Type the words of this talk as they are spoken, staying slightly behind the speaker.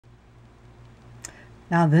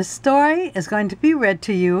Now this story is going to be read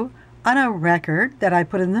to you on a record that I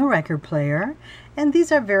put in the record player. And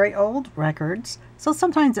these are very old records, so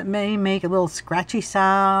sometimes it may make a little scratchy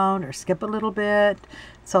sound or skip a little bit.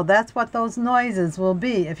 So that's what those noises will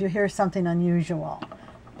be if you hear something unusual.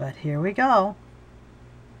 But here we go.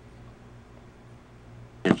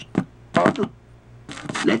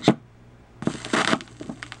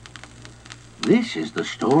 This is the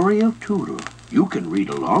story of Tootle. You can read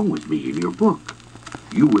along with me in your book.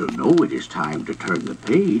 You will know it is time to turn the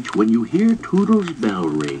page when you hear Tootle's bell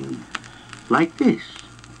ring. Like this.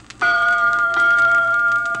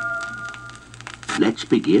 Let's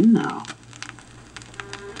begin now.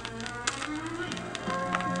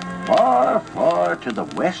 Far, far to the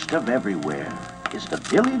west of everywhere is the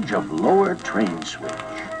village of Lower Train Switch.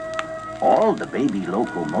 All the baby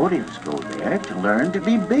locomotives go there to learn to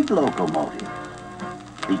be big locomotives.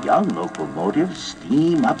 The young locomotives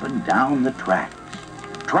steam up and down the tracks,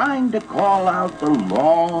 trying to call out the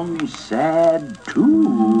long, sad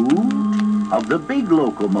toot of the big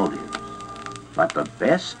locomotives. But the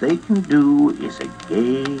best they can do is a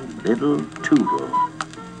gay little tootle.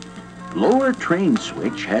 Lower Train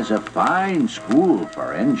Switch has a fine school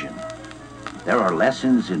for engines. There are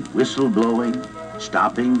lessons in whistle blowing,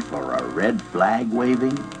 stopping for a red flag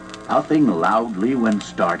waving, puffing loudly when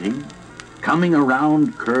starting, coming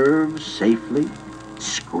around curves safely,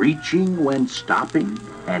 screeching when stopping,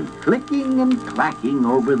 and clicking and clacking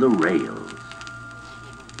over the rails.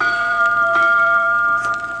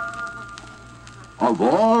 Of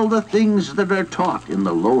all the things that are taught in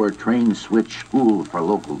the Lower Train Switch School for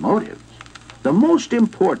Locomotives, the most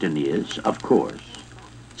important is, of course,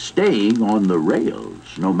 staying on the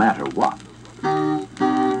rails no matter what.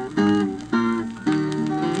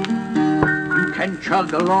 You can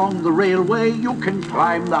chug along the railway, you can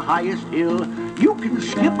climb the highest hill, you can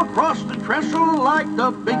skip across the trestle like the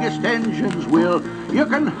biggest engines will. You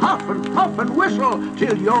can huff and puff and whistle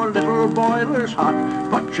till your little boiler's hot,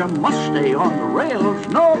 but you must stay on the rails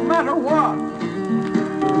no matter what.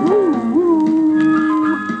 Woo,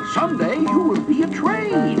 woo. Someday you will be a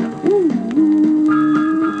train. Woo,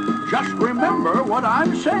 woo. Just remember what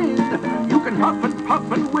I'm saying. You can huff and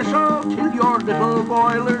puff and whistle till your little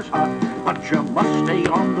boiler's hot, but you must stay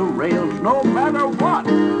on the rails no matter what.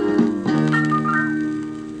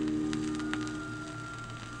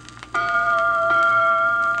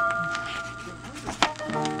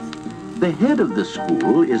 The head of the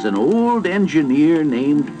school is an old engineer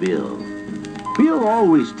named Bill. Bill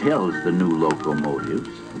always tells the new locomotives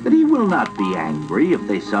that he will not be angry if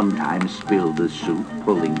they sometimes spill the soup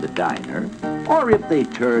pulling the diner, or if they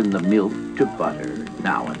turn the milk to butter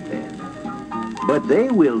now and then. But they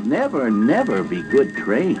will never, never be good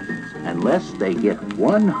trains unless they get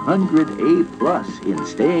 100 A+ in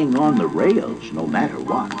staying on the rails no matter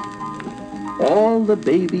what. All the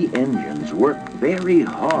baby engines work very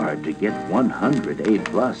hard to get 100 A+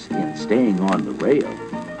 in staying on the rail.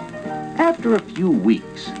 After a few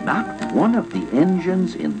weeks, not one of the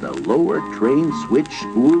engines in the Lower Train Switch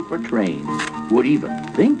School for Trains would even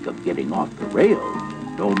think of getting off the rail,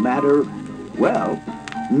 no matter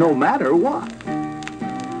what.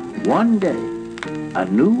 One day, a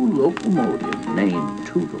new locomotive named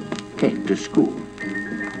Tootle came to school.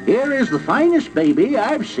 Here is the finest baby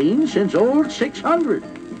I've seen since old 600,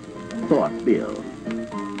 thought Bill.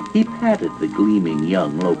 He patted the gleaming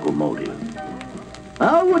young locomotive.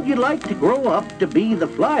 How would you like to grow up to be the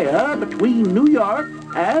flyer between New York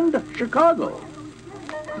and Chicago?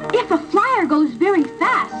 If a flyer goes very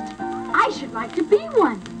fast, I should like to be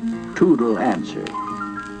one, Tootle answered.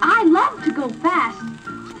 I love to go fast.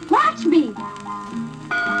 Watch me.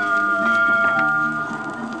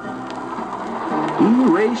 He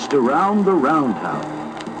raced around the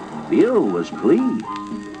roundhouse. Bill was pleased.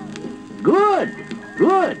 Good,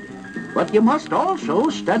 good. But you must also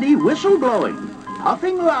study whistle blowing,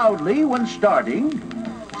 puffing loudly when starting,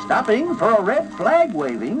 stopping for a red flag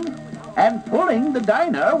waving, and pulling the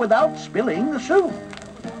diner without spilling the soup.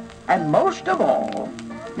 And most of all,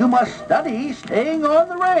 you must study staying on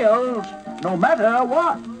the rails no matter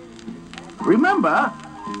what. Remember,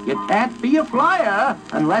 you can't be a flyer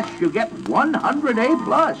unless you get 100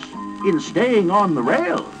 A+ in staying on the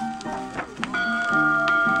rails.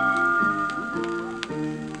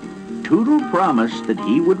 Tootle promised that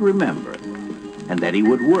he would remember and that he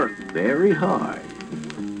would work very hard.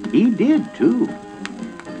 He did, too.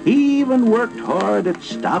 He even worked hard at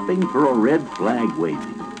stopping for a red flag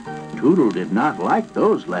waving. Tootle did not like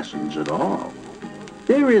those lessons at all.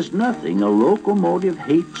 There is nothing a locomotive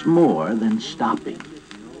hates more than stopping.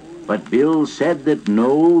 But Bill said that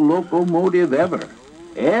no locomotive ever,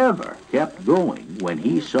 ever kept going when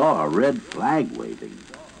he saw a red flag waving.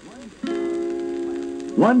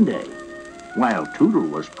 One day, while Tootle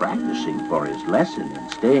was practicing for his lesson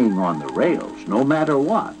and staying on the rails no matter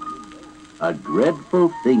what, a dreadful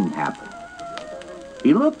thing happened.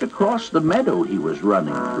 He looked across the meadow he was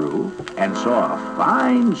running through and saw a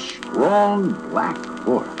fine, strong black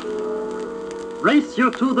horse. Race you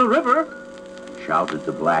to the river, shouted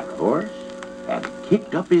the black horse and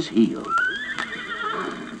kicked up his heels.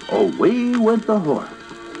 Away went the horse.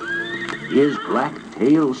 His black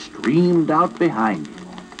tail streamed out behind him,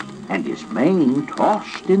 and his mane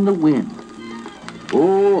tossed in the wind.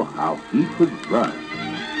 Oh, how he could run.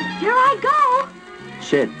 Here I go.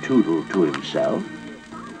 Said Tootle to himself.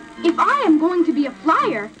 If I am going to be a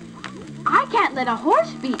flyer, I can't let a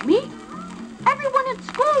horse beat me. Everyone at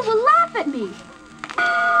school will laugh at me.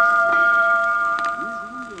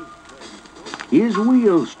 His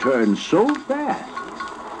wheels turned so fast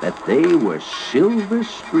that they were silver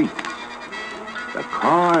streaks. The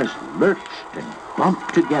cars lurched and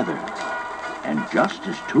bumped together, and just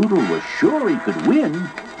as Tootle was sure he could win,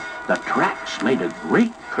 the tracks made a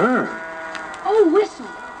great curve. Oh, whistle.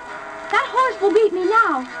 That horse will beat me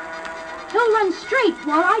now. He'll run straight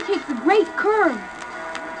while I take the great curve.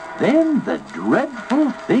 Then the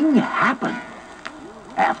dreadful thing happened.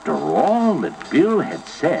 After all that Bill had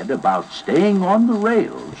said about staying on the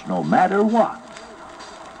rails no matter what,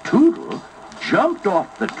 Tootle jumped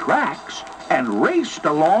off the tracks and raced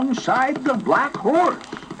alongside the black horse.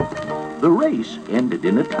 The race ended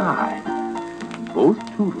in a tie. Both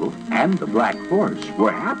Tootle and the black horse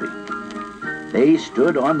were happy. They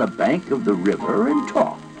stood on the bank of the river and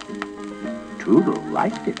talked. Tootle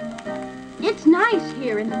liked it. It's nice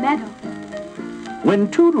here in the meadow.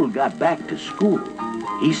 When Tootle got back to school,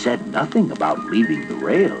 he said nothing about leaving the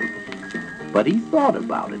rails, but he thought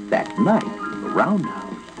about it that night in the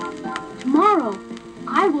roundhouse. Tomorrow,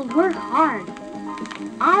 I will work hard.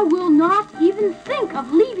 I will not even think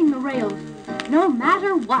of leaving the rails, no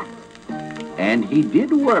matter what. And he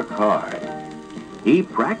did work hard. He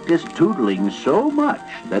practiced tootling so much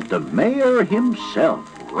that the mayor himself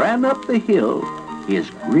ran up the hill,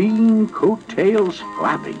 his green coattails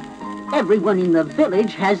flapping. everyone in the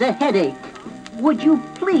village has a headache. Would you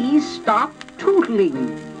please stop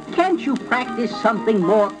tootling? Can't you practice something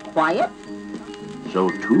more quiet? So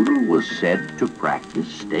Tootle was said to practice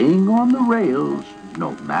staying on the rails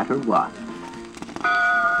no matter what.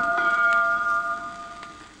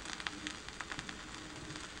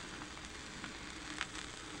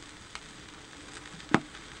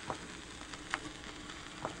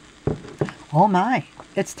 Oh my,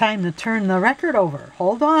 it's time to turn the record over.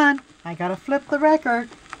 Hold on, I gotta flip the record.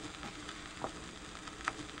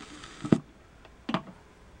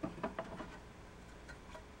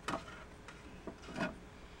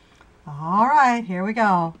 All right, here we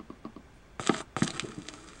go.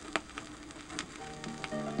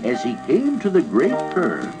 As he came to the great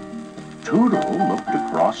curve, Tootle looked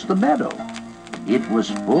across the meadow. It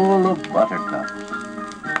was full of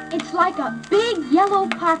buttercups. It's like a big yellow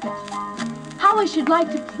carpet. How I should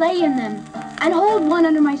like to play in them and hold one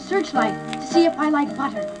under my searchlight to see if I like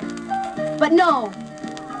butter. But no,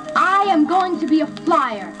 I am going to be a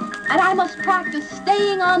flyer, and I must practice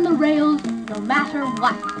staying on the rails no matter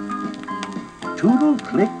what. Tootle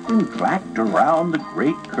clicked and clacked around the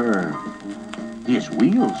great curve. His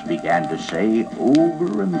wheels began to say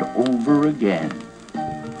over and over again,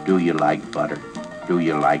 "Do you like butter? Do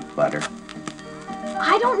you like butter?"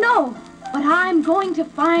 I don't know, but I'm going to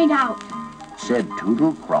find out, said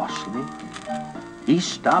Tootle crossly. He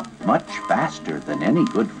stopped much faster than any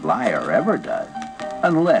good flyer ever does,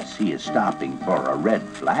 unless he is stopping for a red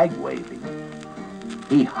flag waving.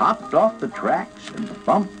 He hopped off the tracks and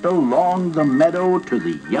bumped along the meadow to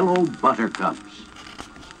the yellow buttercups.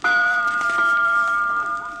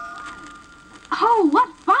 Oh, what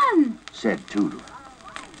fun! Said Tootle.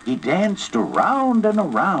 He danced around and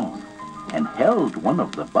around and held one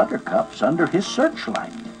of the buttercups under his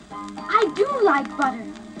searchlight. I do like butter.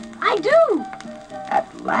 I do! At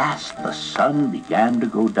last the sun began to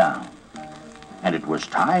go down, and it was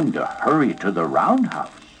time to hurry to the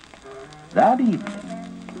roundhouse. That evening,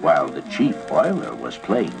 while the chief oiler was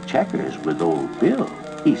playing checkers with old Bill,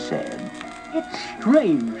 he said, It's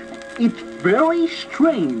strange. It's very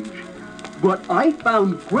strange. But I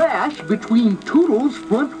found grass between Tootle's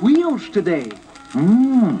front wheels today.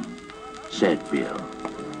 Said Bill.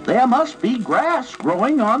 There must be grass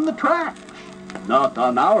growing on the tracks. Not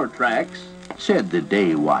on our tracks, said the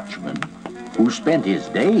day watchman, who spent his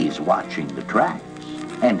days watching the tracks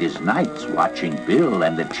and his nights watching Bill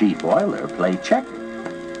and the chief oiler play checkers.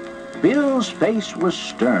 Bill's face was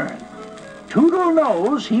stern. Tootle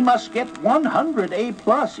knows he must get 100 A+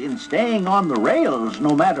 in staying on the rails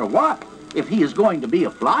no matter what, if he is going to be a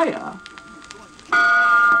flyer.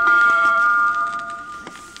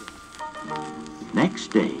 Next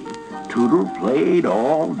day, Tootle played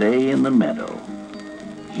all day in the meadow.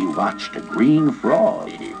 He watched a green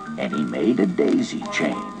frog, and he made a daisy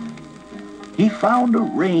chain. He found a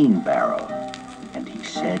rain barrel, and he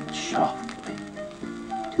said softly,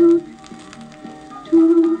 Toot,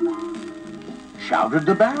 toot. Shouted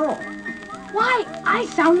the barrel. Why, I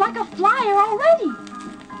sound like a flyer already.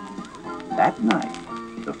 That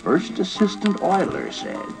night, the first assistant oiler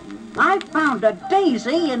said, I found a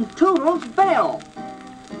daisy in Tootle's bell.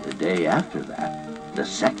 the day after that, the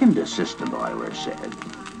second assistant oiler said,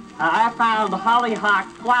 I found hollyhock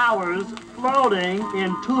flowers floating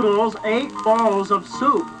in Tootle's 8 bowls of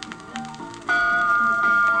soup.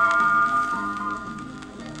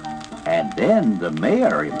 and then the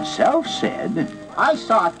mayor himself said, I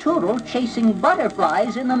saw Tootle chasing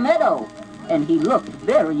butterflies in the meadow, and he looked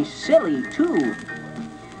very silly, too.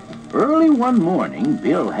 early one morning,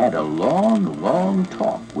 Bill had a long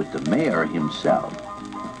talk with the mayor himself.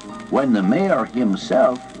 When the mayor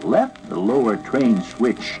himself left the lower train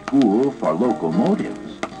switch school for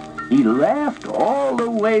locomotives, he laughed all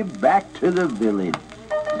the way back to the village.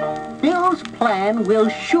 Bill's plan will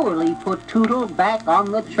surely put Tootle back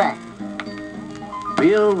on the track.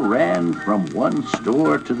 Bill ran from one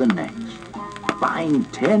store to the next, buying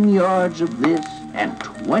 10 yards of this and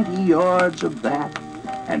 20 yards of that,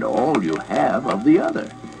 and all you have of the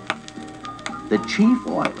other. The chief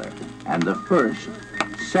oiler and the first,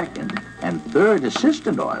 second, and third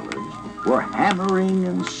assistant oilers were hammering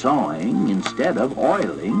and sawing instead of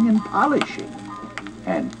oiling and polishing.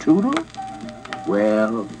 And Tootle?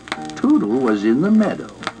 Well, Tootle was in the meadow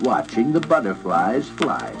watching the butterflies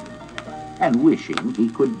fly and wishing he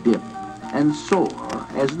could dip and soar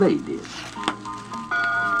as they did.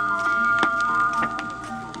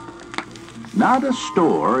 Not a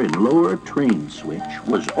store in Lower Train Switch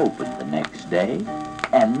was open the next day,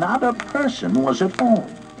 and not a person was at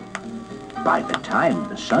home. By the time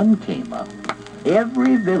the sun came up,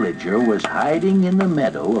 every villager was hiding in the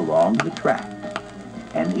meadow along the track,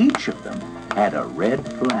 and each of them had a red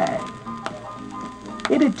flag.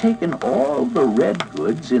 It had taken all the red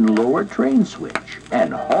goods in Lower Train Switch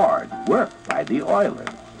and hard work by the oilers,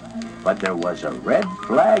 but there was a red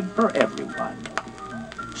flag for everyone.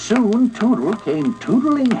 Soon Tootle came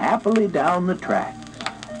tootling happily down the tracks.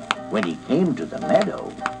 When he came to the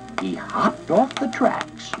meadow, he hopped off the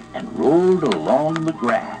tracks and rolled along the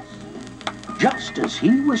grass. Just as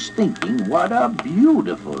he was thinking what a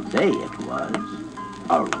beautiful day it was,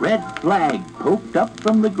 a red flag poked up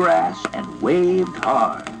from the grass and waved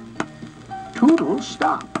hard. Tootle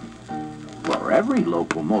stopped, for every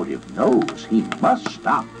locomotive knows he must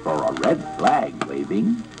stop for a red flag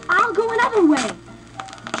waving. I'll go another way.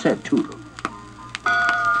 Said Tootle.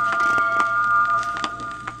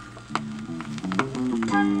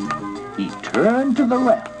 He turned to the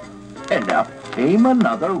left, and up came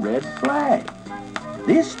another red flag,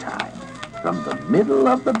 this time from the middle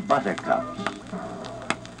of the buttercups.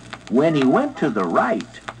 When he went to the right,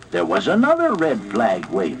 there was another red flag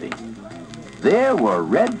waving. There were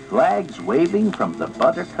red flags waving from the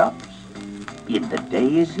buttercups, in the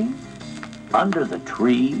daisy, under the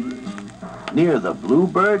trees, near the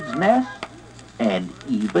bluebird's nest, and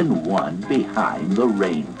even one behind the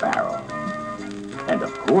rain barrel. And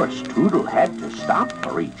of course, Tootle had to stop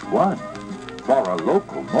for each one, for a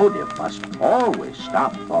locomotive must always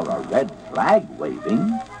stop for a red flag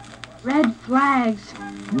waving. Red flags.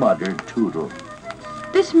 Muttered Tootle.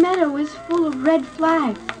 This meadow is full of red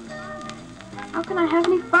flags. How can I have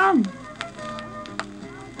any fun?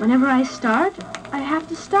 Whenever I start, I have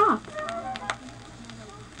to stop.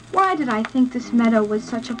 Why did I think this meadow was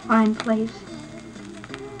such a fine place?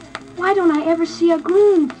 Why don't I ever see a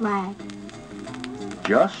green flag?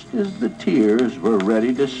 Just as the tears were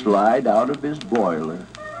ready to slide out of his boiler,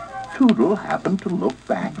 Tootle happened to look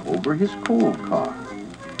back over his coal car.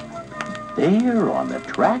 There on the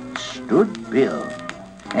track stood Bill,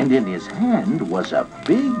 and in his hand was a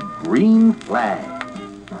big green flag.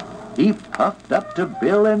 He puffed up to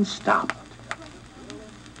Bill and stopped.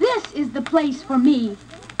 This is the place for me.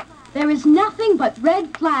 There is nothing but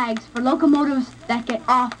red flags for locomotives that get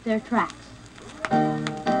off their tracks.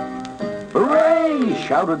 Hooray!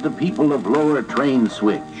 Shouted the people of Lower Train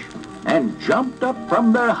Switch, and jumped up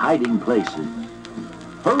from their hiding places.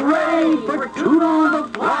 Hooray for Tootle the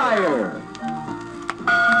Flyer!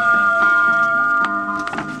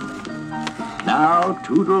 Now Now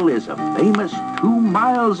Tootle is a famous 2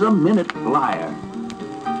 miles a minute flyer.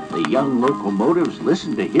 The young locomotives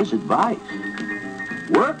listen to his advice.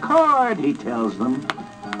 Work hard, he tells them.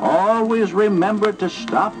 Always remember to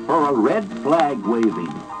stop for a red flag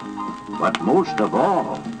waving. But most of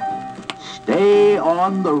all, stay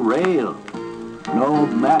on the rail, no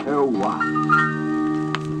matter what.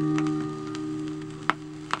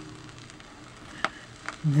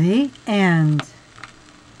 The end.